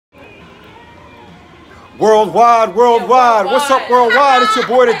Worldwide. What's up, worldwide? It's your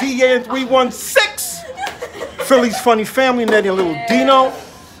boy, the DA 316. Philly's funny family, Nettie and little Dino.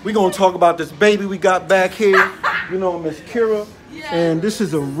 We're going to talk about this baby we got back here. You know, Miss Kira. And this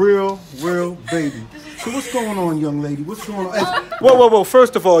is a real baby. So what's going on, young lady? What's going on? Whoa.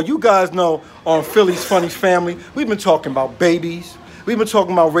 First of all, you guys know on Philly's Funny Family, we've been talking about babies. We've been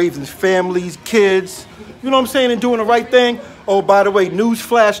talking about raising families, kids. You know what I'm saying? And doing the right thing. Oh, by the way, news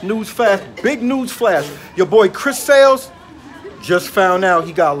flash, big news flash. Your boy Chris Sales just found out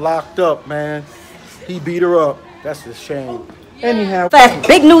he got locked up, man. He beat her up. That's a shame. Anyhow.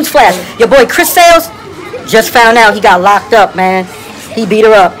 Big news flash. Your boy Chris Sales just found out he got locked up, man. He beat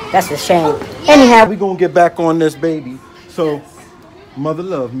her up. That's a shame. Anyhow. We're going to get back on this baby. So, mother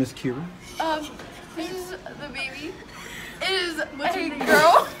love, Miss Kira. This is the baby. It is a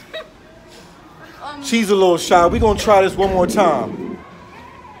girl. She's a little shy. We're going to try this one more time.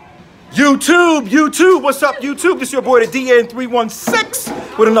 YouTube, what's up, YouTube? This is your boy, the DN 316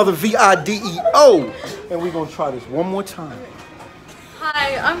 with another VIDEO. And we're going to try this one more time.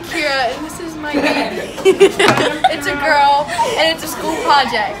 Hi, I'm Kira, and this is my baby. It's a girl, and it's a school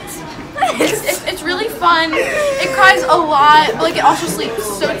project. It's really fun. It cries a lot, but like it also sleeps,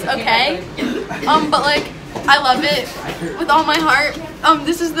 so it's okay. But like I love it with all my heart.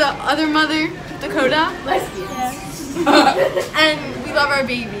 This is the other mother, Dakota, and we love our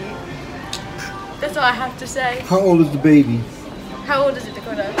baby. That's all I have to say. How old is the baby? How old is it,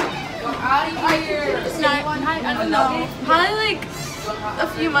 Dakota? It's not. I don't know. Probably like a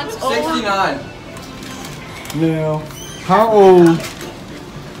few months old. 69. Now, how old?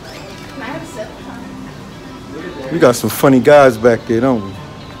 We got some funny guys back there, don't we?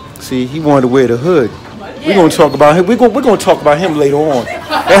 See, he wanted to wear the hood. Yeah. We're gonna talk about him. We're gonna talk about him later on,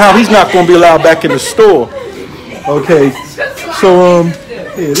 and how he's not gonna be allowed back in the store. Okay, so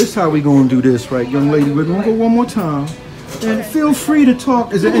yeah, this is how we gonna do this, right, young lady? We're gonna go one more time, and feel free to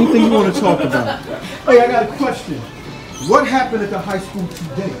talk. Is there anything you want to talk about? Hey, I got a question. What happened at the high school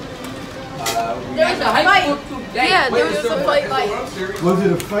today? There was a fight. Yeah, there was a fight. Was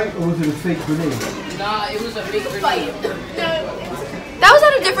it a fight or was it a fake grenade? Nah, it was a big fight. That was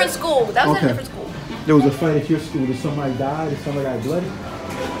at a different school. There was a fight at your school. Did somebody die? Did somebody got bloody?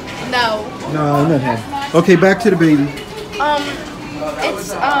 No. No, nothing happened. Okay, back to the baby.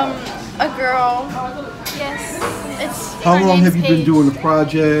 It's a girl. Yes. It's. How long have you been doing the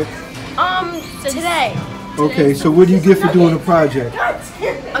project? Today. Okay, so what do you get for doing the project?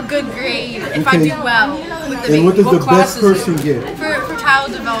 A good grade if I do well with the And what does the best person get? For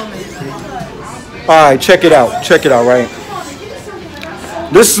child development. All right, check it out, right?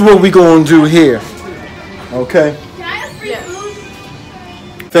 This is what we gonna do here, okay? Can I have free food?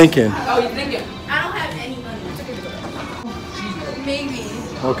 Thinking. Oh, you're thinking? I don't have any money. Maybe.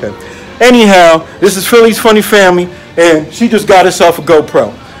 Okay. Anyhow, this is Philly's Funny Family, and she just got herself a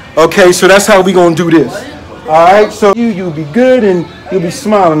GoPro. Okay, so that's how we gonna do this. All right, so you'll be good and you'll be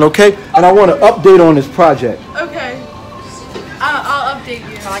smiling, okay? And I want to update on this project. Okay. I'll update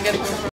you. Can I get a